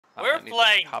We're I need the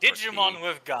playing copper Digimon key.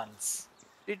 with guns.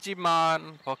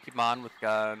 Digimon, Pokemon with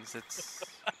guns. It's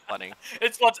funny.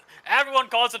 It's what everyone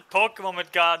calls it, Pokemon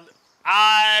with gun.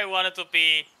 I wanted to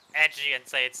be edgy and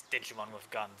say it's Digimon with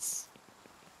guns.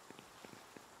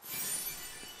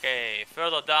 Okay,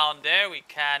 further down there we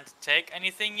can't take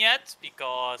anything yet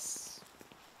because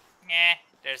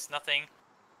there's nothing.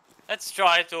 Let's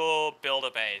try to build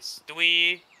a base. Do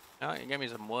we? Oh, you gave me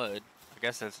some wood. I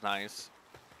guess that's nice.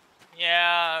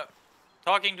 Yeah,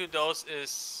 talking to those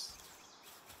is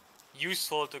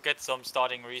useful to get some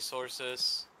starting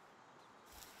resources.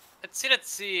 Let's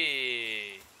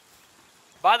see.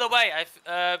 By the way,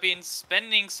 I've been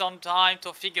spending some time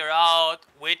to figure out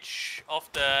which of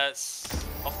the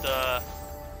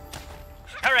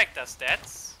character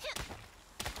stats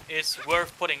is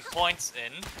worth putting points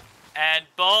in, and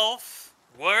both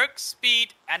work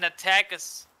speed and attack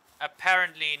is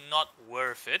apparently not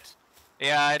worth it.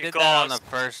 Yeah, I did that on the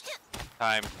first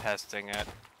time testing it.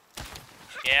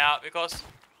 Yeah, because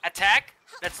attack,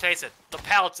 let's face it, the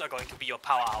pelts are going to be your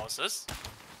powerhouses.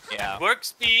 Yeah. Work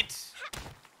speed.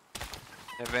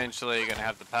 Eventually, you're gonna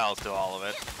have the pals do all of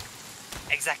it.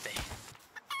 Exactly.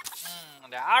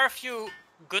 There are a few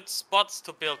good spots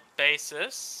to build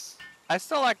bases. I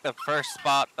still like the first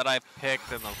spot that I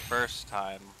picked in the first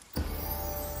time.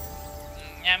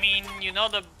 I mean, you know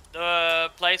the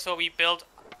place where we built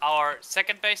our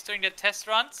second base during the test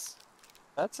runs?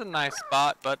 That's a nice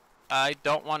spot, but I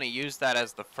don't want to use that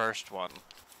as the first one.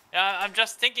 Yeah, I'm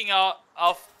just thinking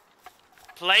of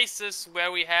places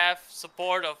where we have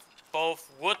support of both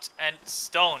wood and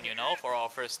stone, you know, for our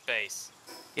first base.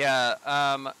 Yeah,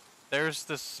 there's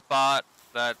the spot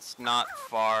that's not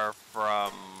far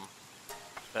from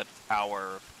the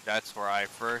tower. That's where I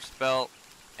first built.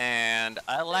 And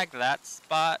I like that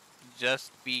spot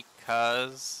just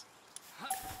because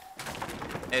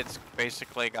it's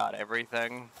basically got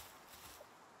everything.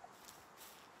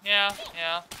 Yeah.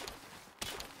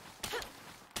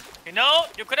 You know,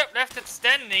 you could have left it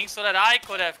standing so that I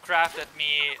could have crafted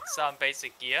me some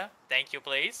basic gear. Thank you,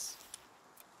 please.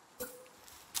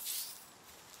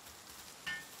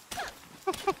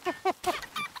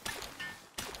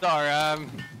 Sorry,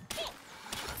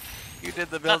 you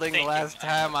did the building the last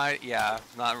time. Yeah,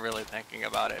 not really thinking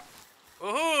about it.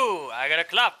 Woohoo! I got a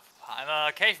club. I'm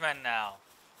a caveman now.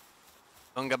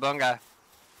 Bunga bunga.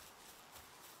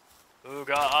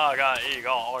 Ooga aga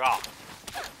ega ora.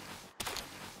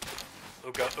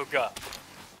 Ooga ooga.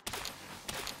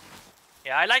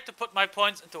 Yeah, I like to put my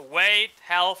points into weight,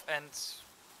 health, and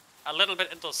a little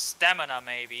bit into stamina,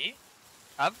 maybe.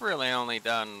 I've really only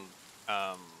done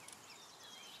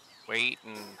weight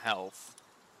and health.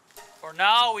 For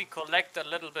now, we collect a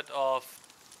little bit of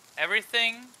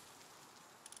everything.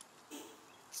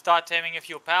 Start taming a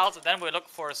few pals, and then we look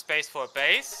for a space for a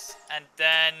base, and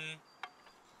then...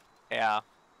 Yeah.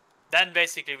 Then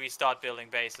basically we start building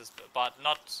bases, but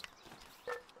not...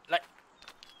 Like,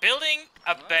 building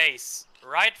a base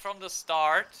right from the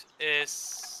start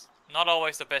is not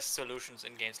always the best solutions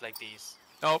in games like these.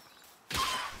 Nope.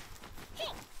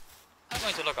 I'm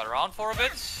going to look around for a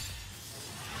bit.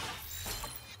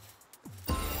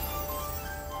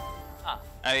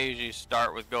 I usually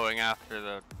start with going after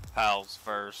the pals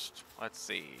first. Let's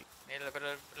see. Need a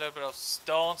little bit of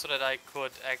stone so that I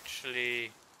could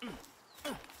actually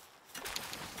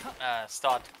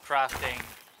start crafting.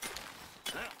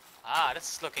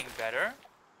 This is looking better.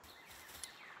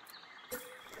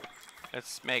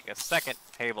 Let's make a second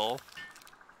table.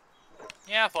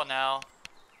 Yeah, for now.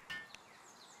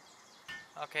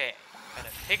 Okay, got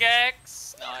a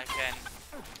pickaxe. Now I can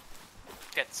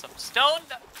get some stone.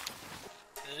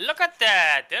 Look at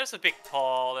that! There's a big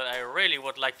pole that I really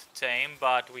would like to tame,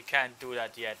 but we can't do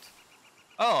that yet.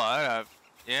 Oh,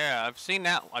 yeah, I've seen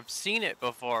that. I've seen it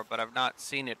before, but I've not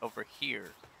seen it over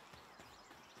here.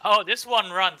 Oh, this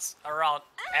one runs around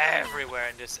everywhere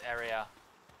in this area.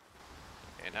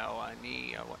 You know, I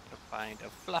want to find a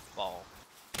fluff ball.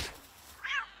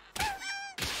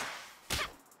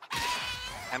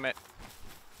 Damn it.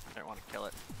 I don't want to kill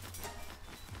it.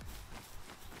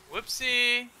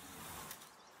 Whoopsie.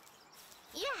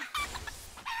 Yeah.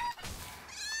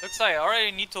 Looks like I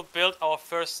already need to build our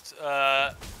first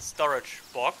storage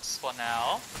box for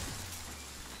now.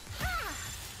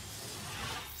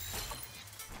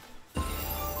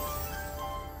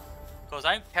 Because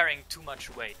I'm carrying too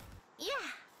much weight. Yeah.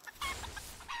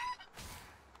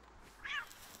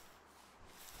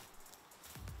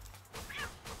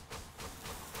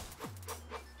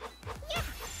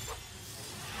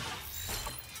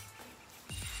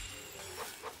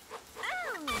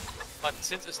 But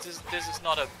since this is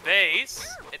not a base,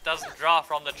 it doesn't draw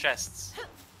from the chests.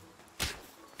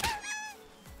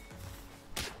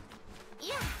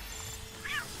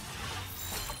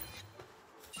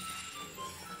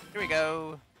 Here we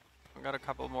go. I got a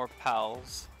couple more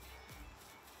pals.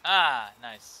 Ah,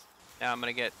 nice. Now I'm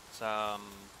gonna get some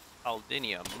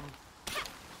aldinium.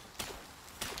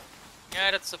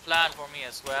 Yeah, that's the plan for me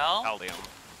as well. Aldium.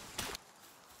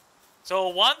 So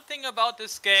one thing about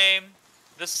this game,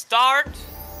 the start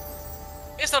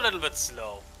is a little bit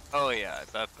slow. Oh yeah,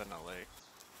 definitely.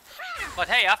 But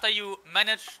hey, after you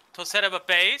manage to set up a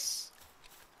base,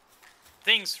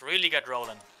 things really get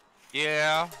rolling.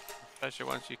 Yeah, especially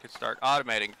once you could start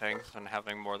automating things and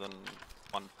having more than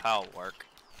one pal work.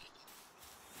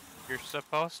 You're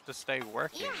supposed to stay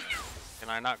working. Can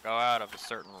I not go out of a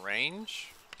certain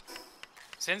range?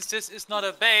 Since this is not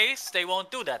a base, they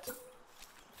won't do that.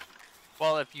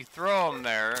 Well, if you throw them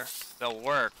there, they'll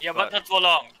work. Yeah, but not for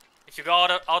long. If you go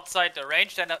outside the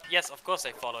range, then yes, of course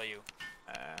they follow you.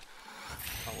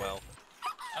 Oh well.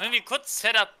 I mean, we could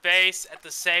set up base at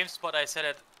the same spot I set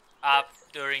it up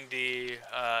during the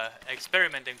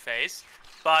experimenting phase.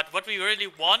 But what we really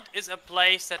want is a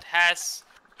place that has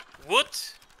wood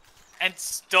and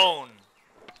stone,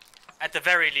 at the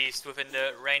very least, within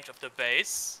the range of the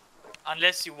base.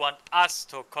 Unless you want us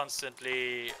to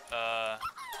constantly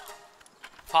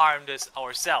farm this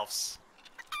ourselves.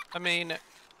 I mean,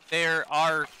 there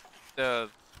are the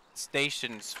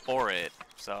stations for it,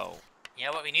 so...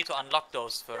 Yeah, but we need to unlock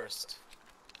those first.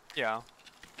 Yeah.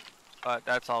 But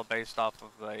that's all based off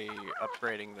of the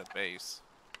upgrading the base.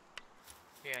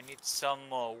 Okay, I need some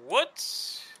more wood.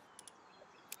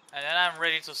 And then I'm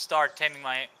ready to start taming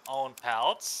my own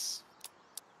pals.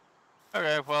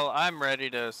 Okay, well, I'm ready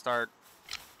to start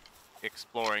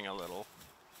exploring a little.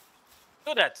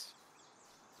 Do that.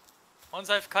 Once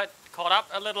I've caught up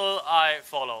a little, I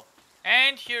follow.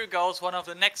 And here goes one of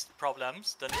the next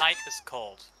problems. The night is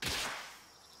cold.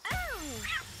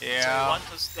 Yeah. So we want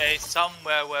to stay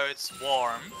somewhere where it's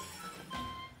warm.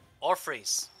 Or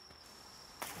freeze.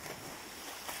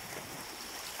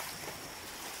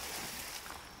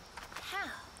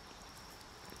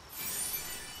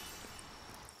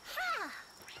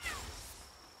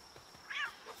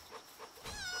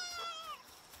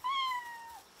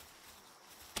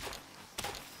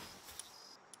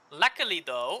 Luckily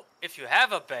though, if you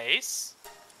have a base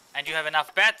and you have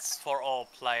enough beds for all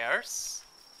players,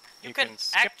 you can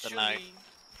skip actually, the night.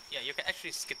 Yeah, you can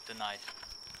actually skip the night.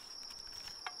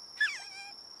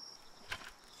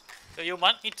 So you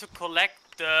want me to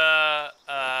collect the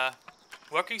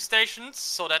working stations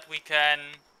so that we can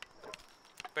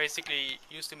basically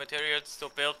use the materials to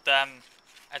build them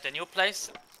at the new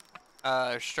place?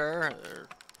 Sure. Or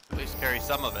at least carry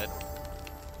some of it.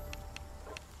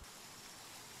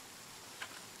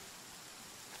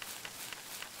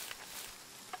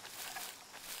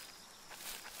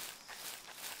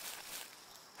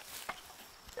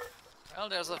 Well,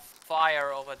 there's a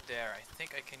fire over there. I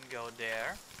think I can go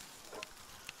there.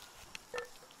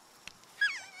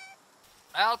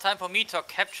 Well, time for me to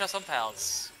capture some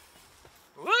pals.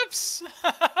 Whoops!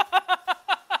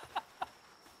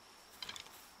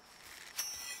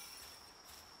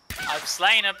 I've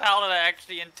slain a pal that I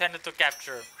actually intended to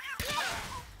capture.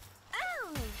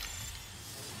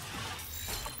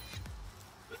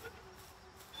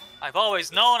 I've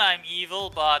always known I'm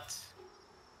evil, but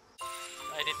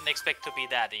I didn't expect to be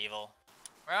that evil.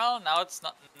 Well, now it's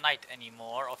not night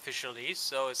anymore officially,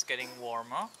 so it's getting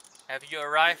warmer. Have you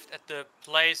arrived at the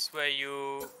place where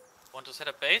you want to set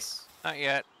up base? Not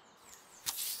yet.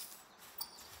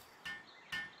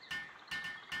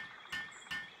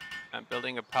 I'm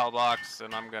building a PAL box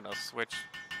and I'm gonna switch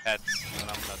heads and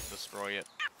I'm gonna destroy it.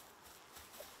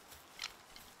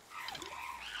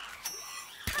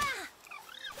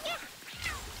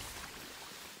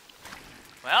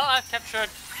 Well, I've captured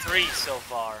 3 so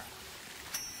far.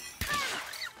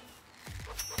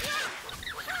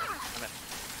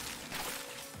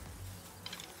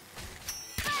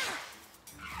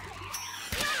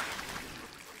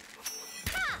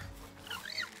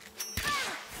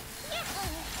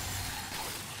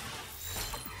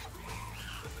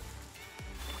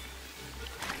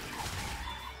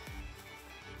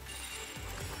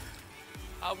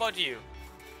 How about you?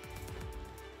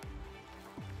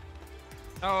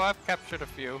 Oh, I've captured a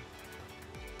few.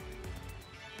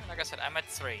 Like I said, I'm at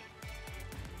 3.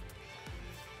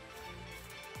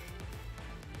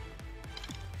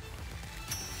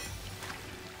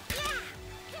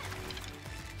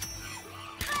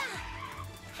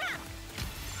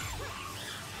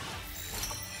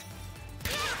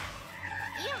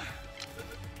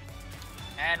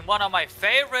 And one of my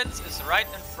favorites is right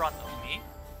in front of me.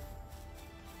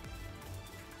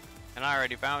 And I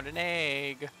already found an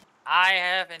egg. I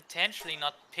have intentionally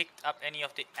not picked up any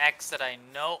of the eggs that I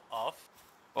know of.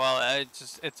 Well,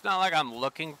 it's not like I'm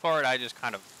looking for it. I just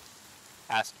kind of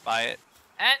passed by it.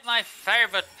 And my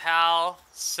favorite pal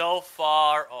so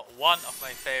far, or one of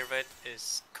my favorite,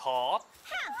 is caught.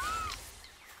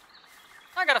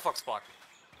 I got a fox spark.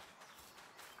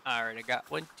 I already got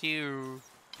one too.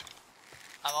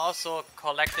 I'm also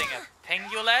collecting a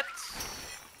pengulet.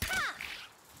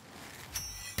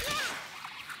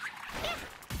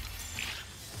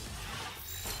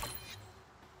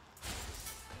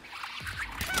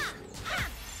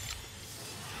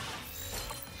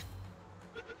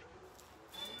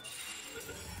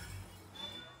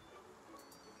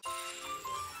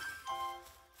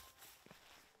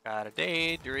 Got a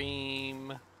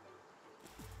daydream.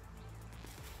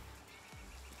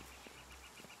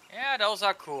 Yeah, those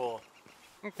are cool.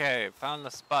 Okay, found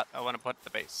the spot I want to put the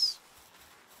base.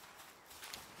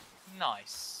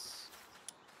 Nice.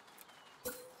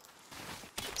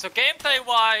 So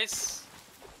gameplay-wise,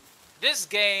 this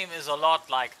game is a lot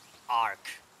like Ark.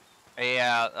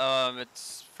 Yeah,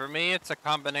 it's for me. It's a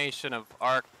combination of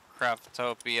Ark,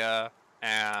 Craftopia,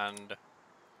 and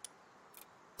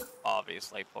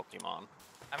obviously Pokemon.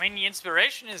 I mean, the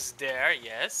inspiration is there,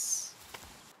 yes.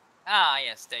 Ah,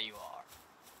 yes, there you are.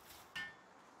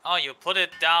 Oh, you put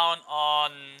it down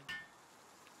on...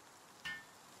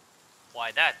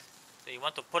 Why that? So you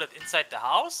want to put it inside the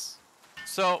house?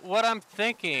 So what I'm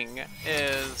thinking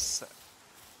is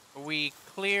we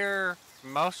clear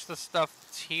most of the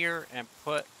stuff here and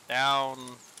put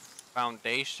down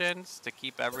foundations to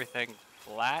keep everything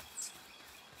flat.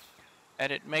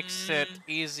 And it makes it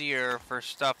easier for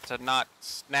stuff to not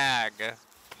snag.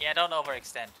 Yeah, don't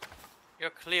overextend.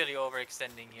 You're clearly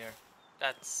overextending here.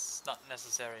 That's not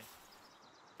necessary.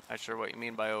 Not sure what you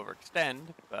mean by overextend,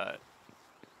 but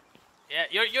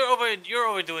Yeah, you're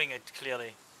overdoing it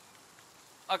clearly.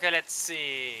 Okay, let's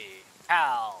see.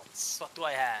 Pals, what do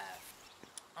I have?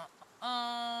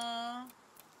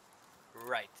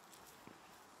 Right.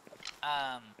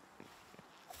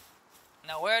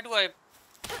 Now where do I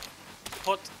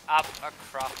put up a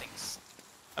crafting?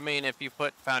 I mean, if you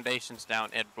put foundations down,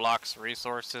 it blocks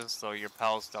resources, so your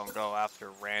pals don't go after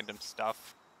random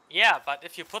stuff. Yeah, but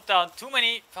if you put down too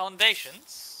many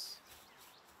foundations,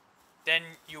 then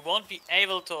you won't be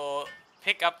able to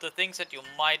pick up the things that you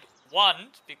might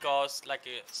want, because, like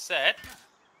you said,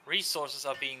 resources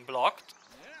are being blocked.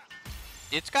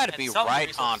 It's got to be some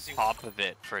right on resources top of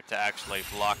it for it to actually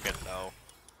block it, though.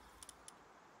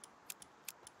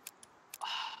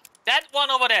 That one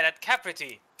over there, that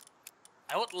Capriti.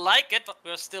 I would like it, but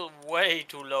we're still way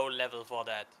too low level for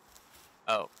that.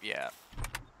 Oh, yeah.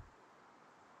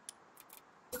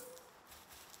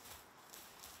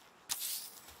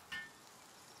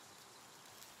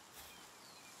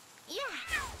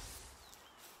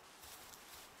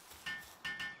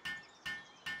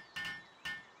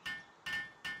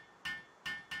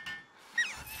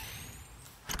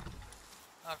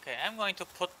 Okay, I'm going to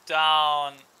put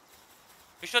down...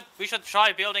 We should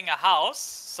try building a house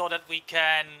so that we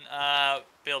can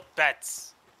build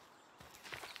beds.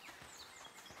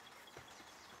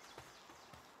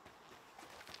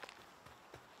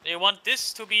 Do you want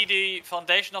this to be the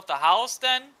foundation of the house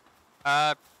then?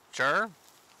 Sure.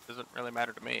 Doesn't really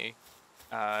matter to me.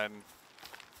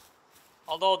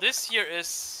 Although this here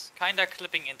is kinda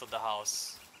clipping into the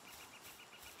house.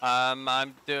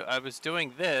 I was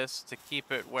doing this to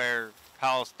keep it where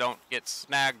pals don't get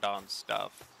snagged on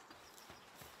stuff.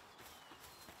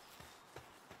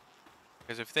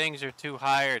 Because if things are too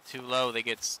high or too low, they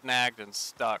get snagged and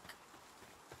stuck.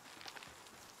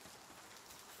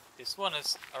 This one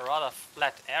is a rather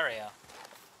flat area.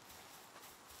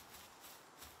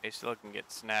 They still can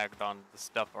get snagged on the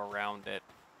stuff around it.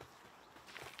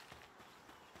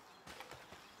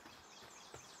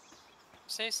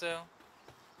 Say so.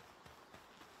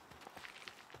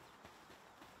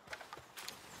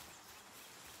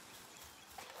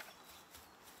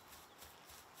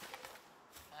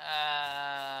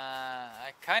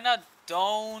 I kinda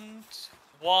don't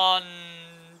want...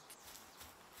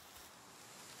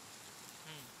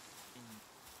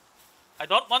 I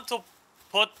don't want to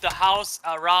put the house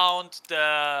around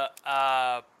the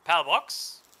PAL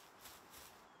box.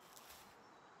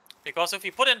 Because if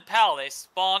you put in PAL, they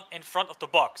spawn in front of the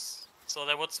box. So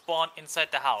they would spawn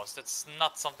inside the house. That's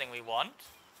not something we want.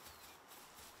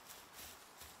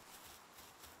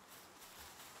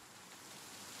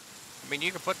 I mean,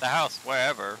 you can put the house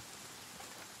wherever.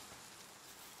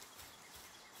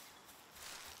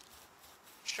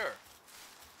 Sure.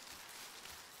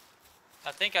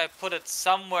 I think I put it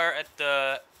somewhere at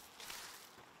the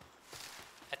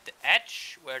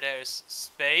edge where there is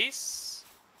space.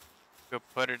 could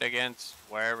put it against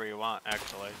wherever you want,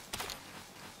 actually.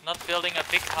 Not building a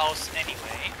big house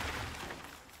anyway.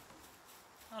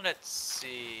 Now let's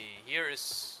see. Here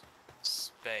is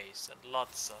space and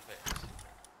lots of it.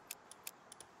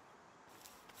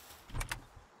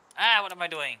 Ah, what am I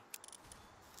doing?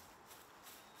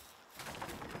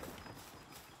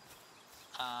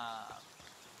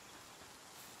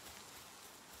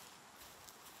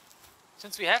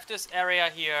 Since we have this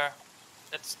area here,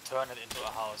 let's turn it into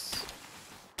a house.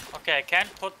 Okay, I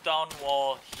can't put down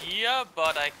wall here,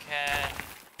 but I can...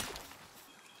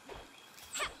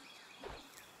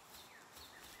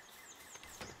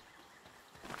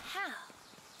 How?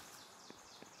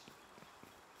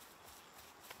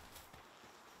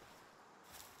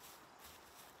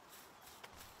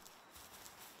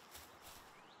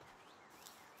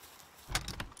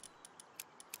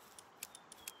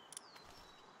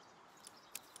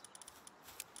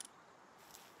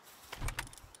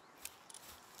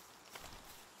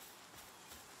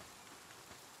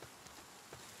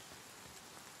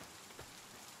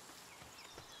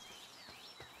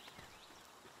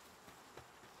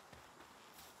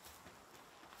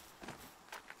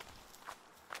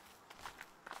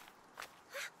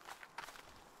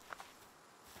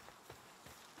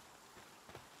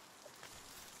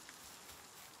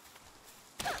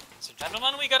 So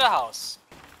gentlemen, we got a house.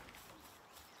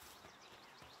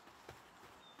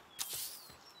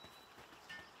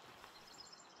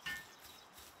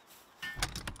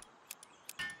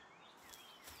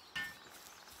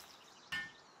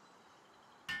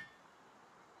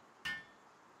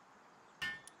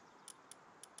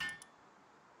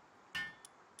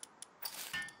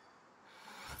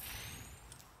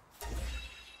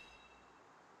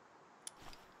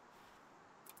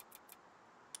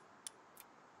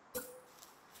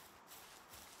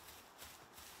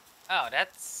 Oh,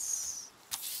 that's...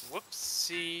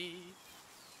 Whoopsie.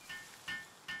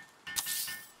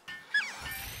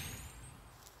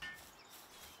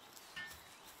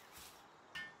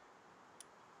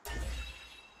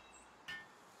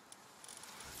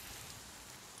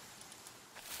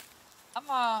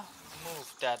 I'ma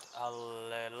move that a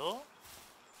little.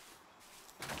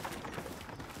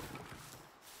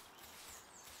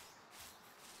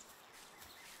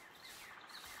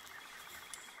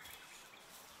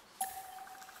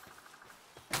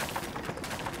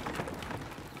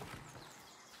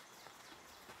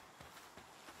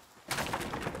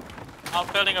 I'm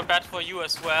building a bed for you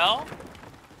as well.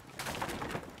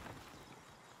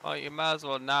 Well, you might as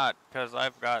well not, because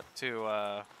I've got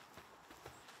to,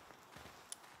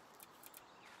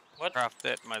 What? craft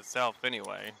it myself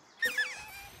anyway.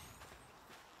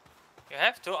 You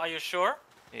have to, are you sure?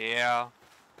 Yeah.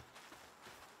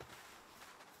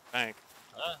 Think.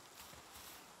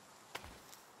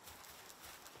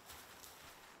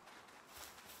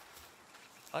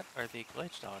 What are they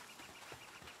glitched on?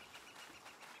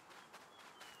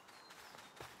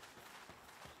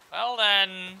 Well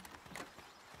then...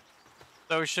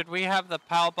 So should we have the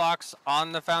PAL box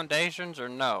on the foundations or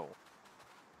no?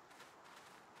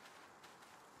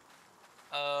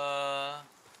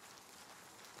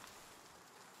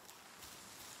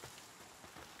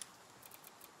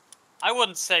 I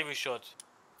wouldn't say we should.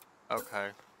 Okay.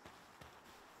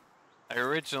 I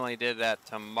originally did that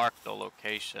to mark the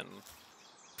location.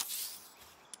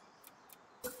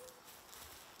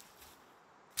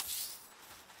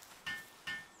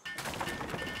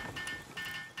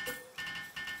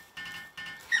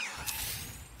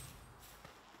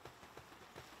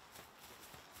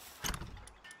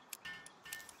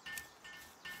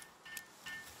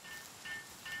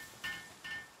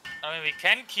 I mean, we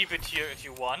can keep it here if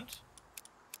you want.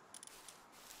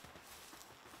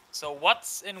 So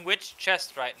what's in which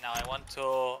chest right now? I want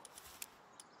to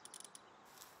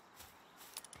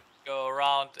go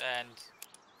around and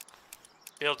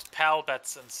build pal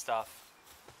beds and stuff.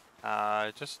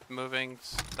 Just moving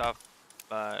stuff,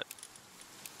 but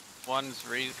one's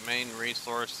main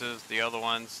resources, the other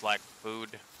one's like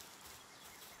food.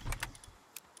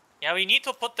 Yeah, we need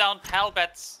to put down pal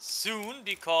beds soon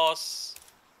because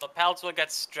the pals will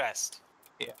get stressed.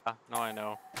 Yeah, no, I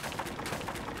know.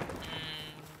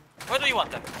 Where do you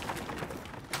want them?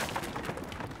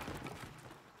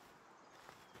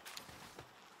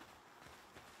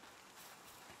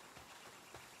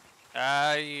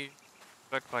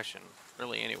 Good question.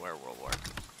 Really, anywhere will work.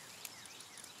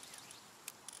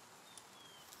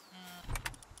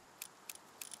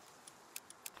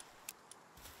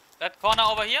 That corner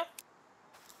over here?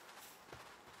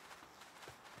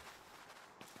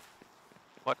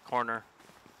 What corner?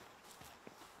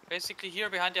 Basically here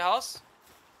behind the house?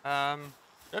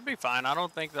 Should be fine. I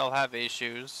don't think they'll have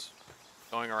issues.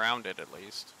 going around it at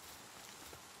least.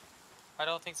 I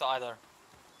don't think so either.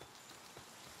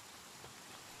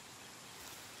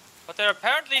 But they're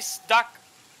apparently stuck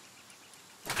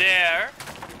there.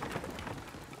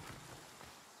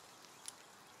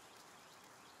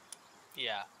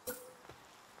 Yeah.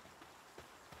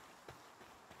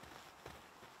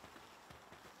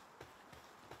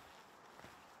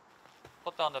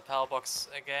 Put down the PAL box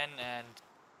again and...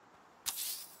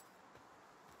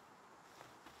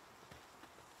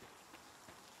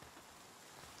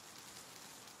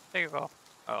 There you go.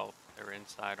 Oh, they're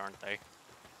inside, aren't they?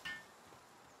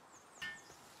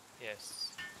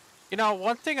 Yes. You know,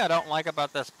 one thing I don't like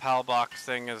about this PAL box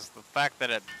thing is the fact that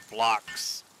it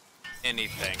blocks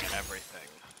anything and everything.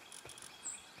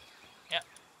 Yeah.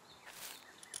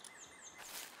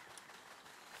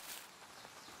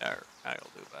 There, I'll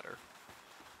do better.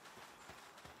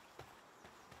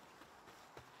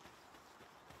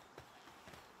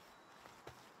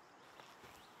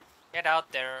 Get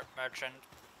out there, merchant.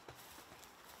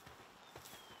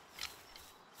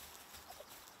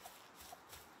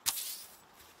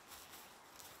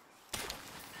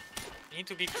 Need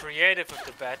to be creative with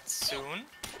the bets soon.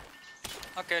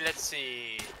 Okay, let's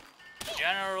see.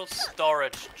 General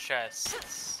storage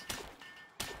chests.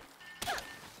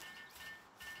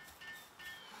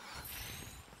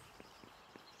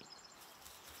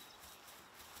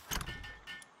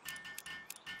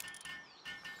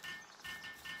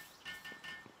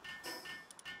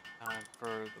 Time for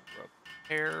the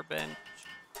repair bench.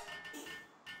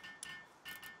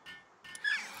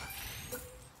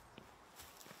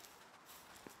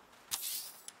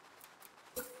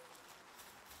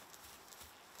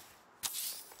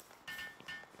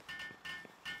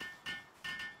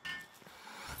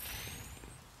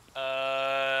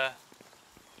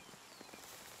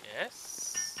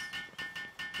 Yes.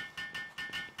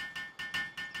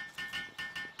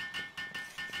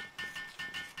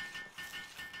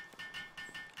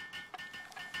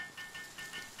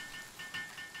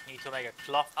 Need to make a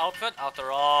cloth outfit.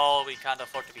 After all, we can't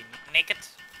afford to be naked.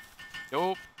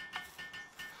 Nope.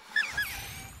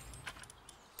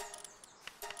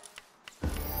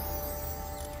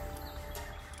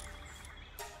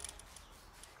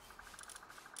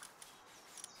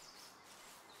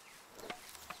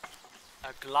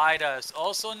 A glider is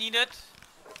also needed.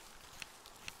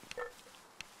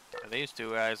 These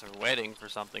two guys are waiting for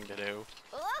something to do.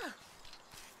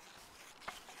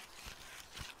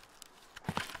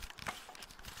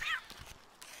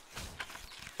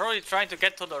 Probably trying to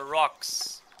get to the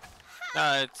rocks.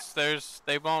 No,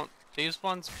 they won't, these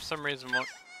ones for some reason won't,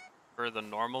 for the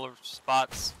normal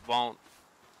spots, won't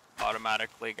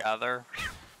automatically gather.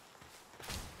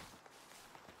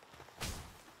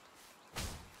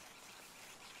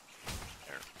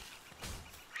 There.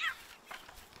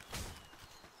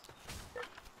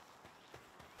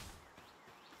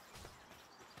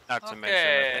 Not to mention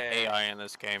that the AI in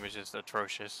this game is just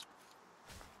atrocious.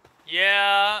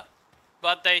 Yeah,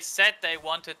 but they said they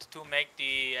wanted to make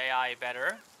the AI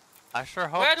better. I sure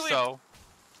hope so.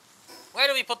 Where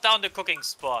do we put down the cooking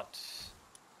spot?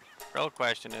 Real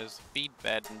question is feed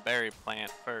bed and berry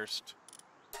plant first.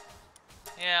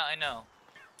 Yeah, I know.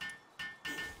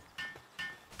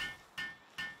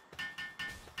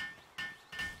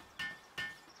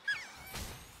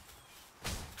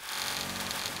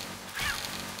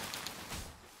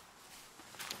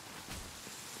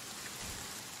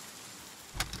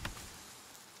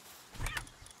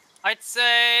 I'd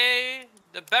say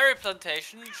the berry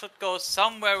plantation should go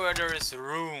somewhere where there is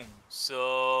room.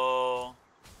 So...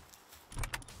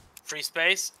 free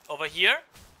space over here.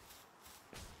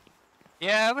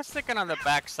 Yeah, I was thinking on the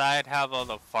backside, have all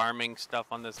the farming stuff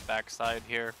on this backside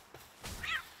here.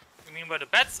 You mean where the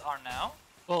beds are now?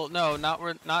 Well, no,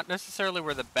 not necessarily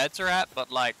where the beds are at,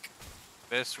 but like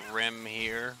this rim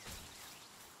here.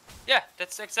 Yeah,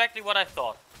 that's exactly what I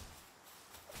thought.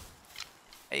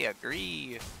 I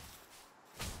agree.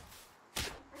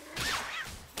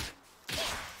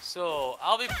 So,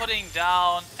 I'll be putting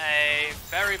down a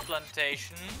berry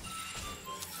plantation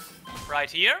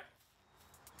right here.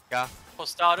 Yeah. For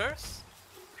starters.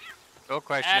 Real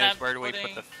question And is, I'm where do we put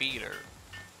putting- the feeder?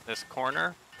 This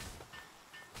corner?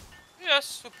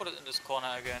 Yes, we'll put it in this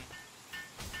corner again.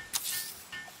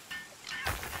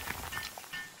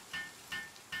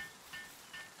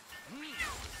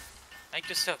 Make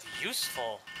yourself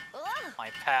useful, my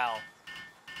pal.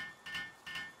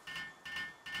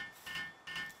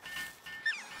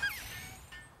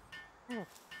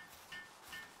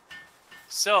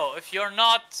 So, if you're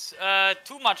not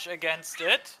too much against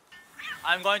it,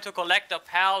 I'm going to collect a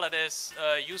pal that is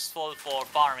useful for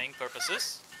farming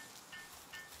purposes.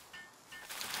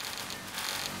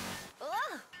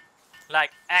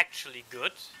 Like, actually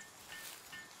good.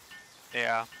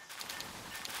 Yeah.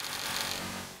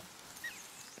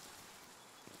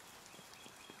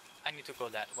 I need to go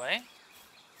that way.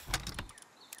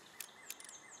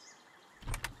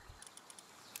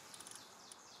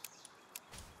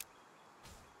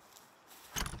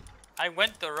 I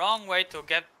went the wrong way to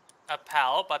get a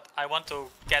pal, but I want to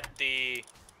get the...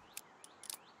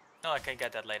 No, I can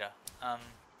get that later.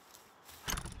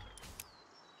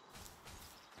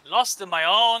 Lost in my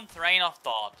own train of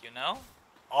thought, you know?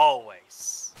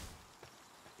 Always.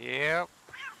 Yep.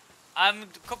 I'm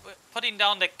putting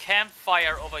down the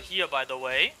campfire over here, by the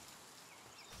way.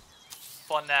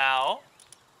 For now.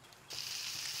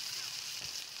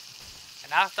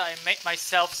 And after I make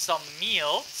myself some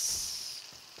meals,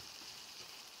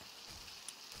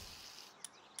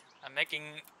 I'm making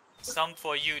some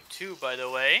for you too, by the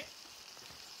way.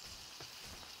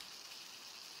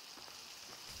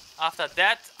 After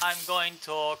that, I'm going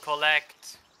to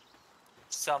collect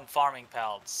some farming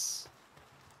pelts.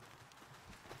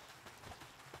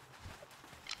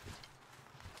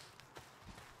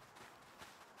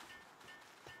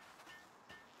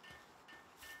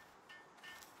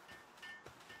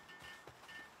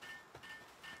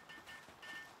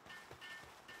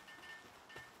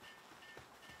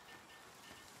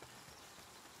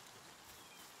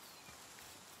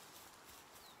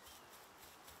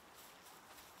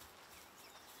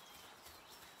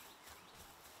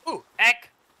 Ooh, egg!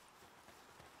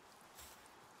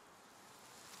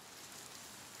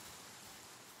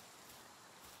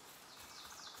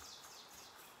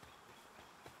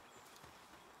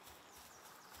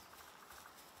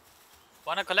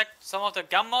 Wanna collect some of the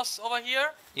gum moss over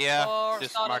here? Yeah, For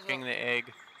just starters? marking the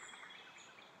egg.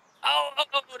 Oh,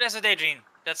 there's a daydream.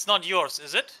 That's not yours,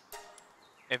 is it?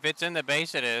 If it's in the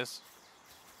base, it is.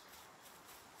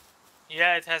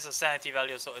 Yeah, it has a sanity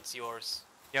value, so it's yours.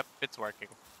 Yep, it's working.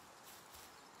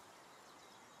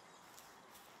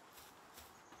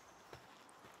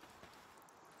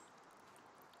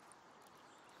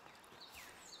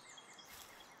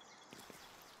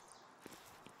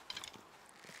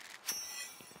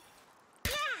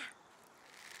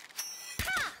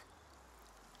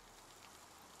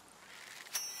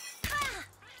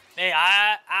 Hey,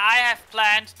 I have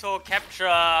planned to capture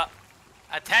a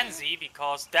Tansy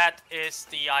because that is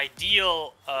the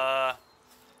ideal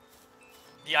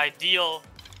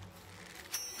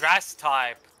grass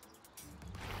type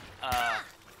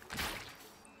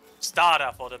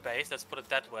starter for the base. Let's put it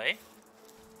that way.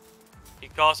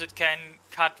 Because it can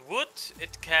cut wood,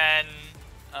 it can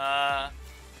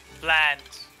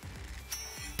plant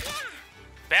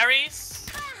berries.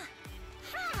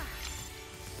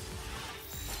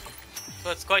 So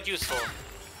it's quite useful.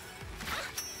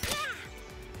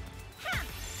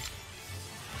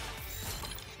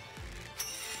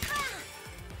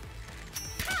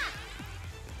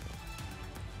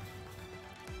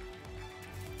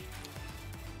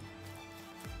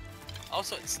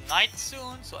 Also, it's night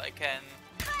soon, so I can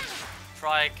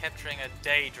try capturing a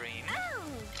daydream.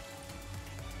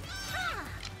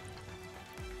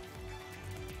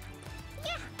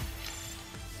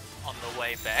 On the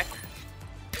way back.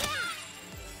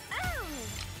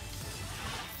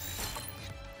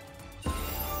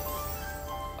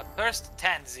 But first,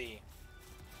 Tansy.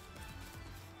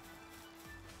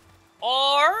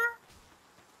 Or,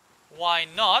 why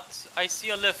not? I see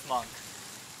a live monk.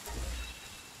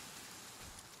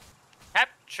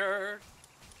 Captured.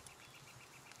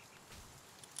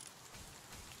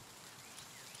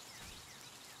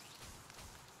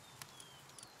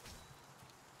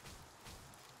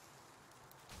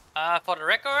 For the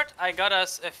record, I got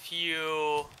us a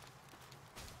few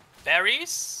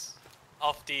berries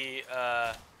of the,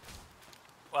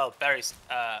 berries,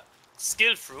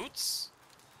 skill fruits,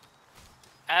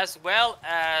 as well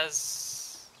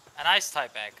as an ice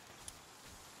type egg.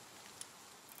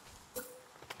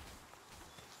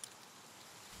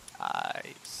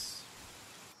 Nice.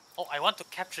 Oh, I want to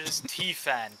capture this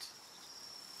T-Fant.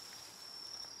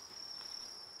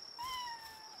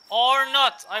 Or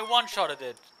not, I one-shotted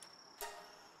it.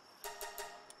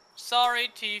 Sorry,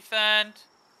 T-Fant.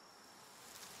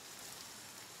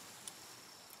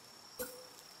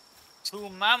 Two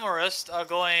Mammorists are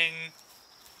going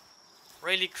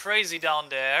really crazy down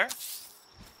there.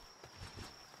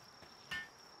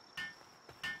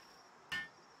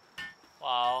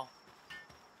 Wow.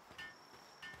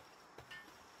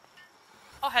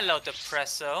 Oh, hello,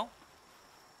 Depresso.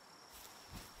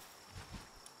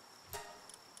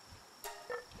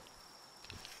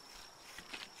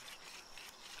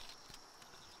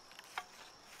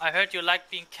 I heard you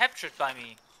like being captured by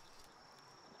me.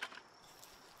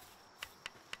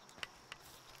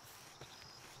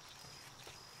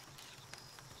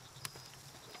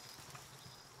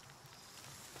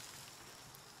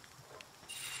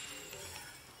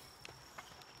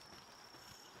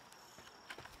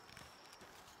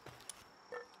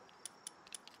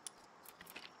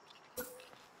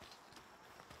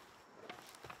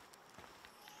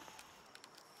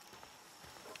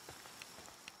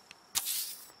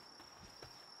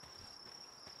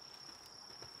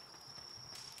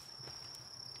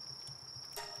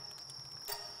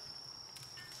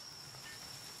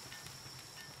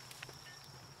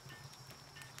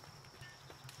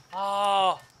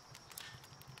 Oh.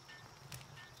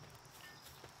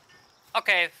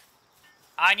 Okay.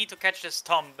 I need to catch this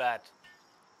Tom bat.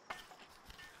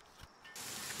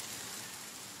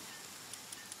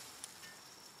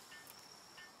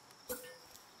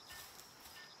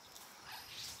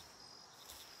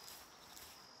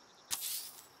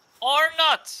 Or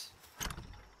not.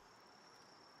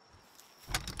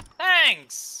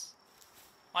 Thanks.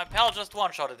 My pal just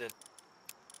one-shotted it.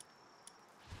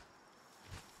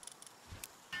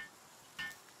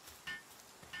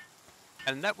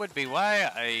 And that would be why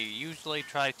I usually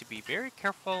try to be very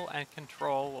careful and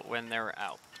control when they're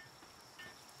out.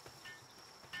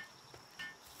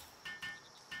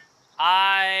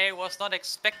 I was not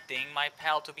expecting my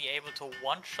pal to be able to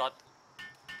one-shot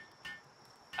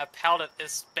a pal that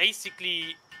is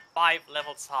basically 5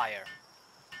 levels higher.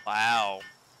 Wow.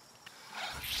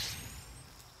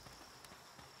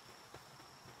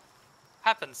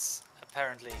 Happens,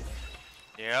 apparently.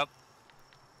 Yep.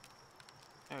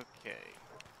 Okay.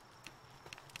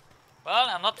 Well,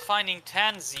 I'm not finding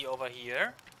Tansy over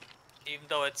here, even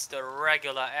though it's the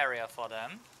regular area for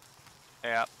them.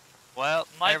 Yep. Well,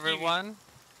 Might everyone,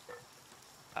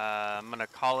 I'm gonna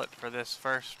call it for this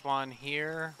first one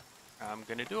here. I'm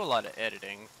gonna do a lot of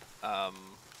editing.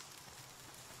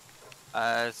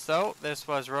 So this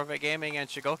was Robot Gaming and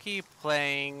Shigoki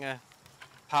playing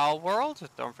Palworld.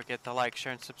 Don't forget to like,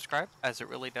 share, and subscribe, as it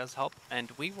really does help.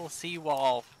 And we will see you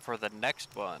all for the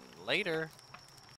next one. Later.